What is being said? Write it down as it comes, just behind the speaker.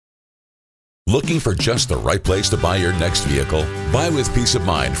Looking for just the right place to buy your next vehicle? Buy with peace of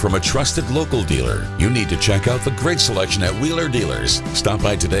mind from a trusted local dealer. You need to check out the great selection at Wheeler Dealers. Stop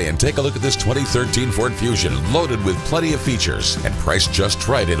by today and take a look at this 2013 Ford Fusion loaded with plenty of features and priced just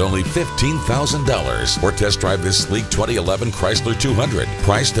right at only $15,000. Or test drive this sleek 2011 Chrysler 200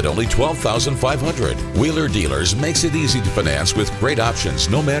 priced at only $12,500. Wheeler Dealers makes it easy to finance with great options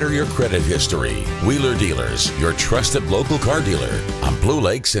no matter your credit history. Wheeler Dealers, your trusted local car dealer on Blue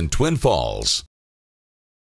Lakes and Twin Falls.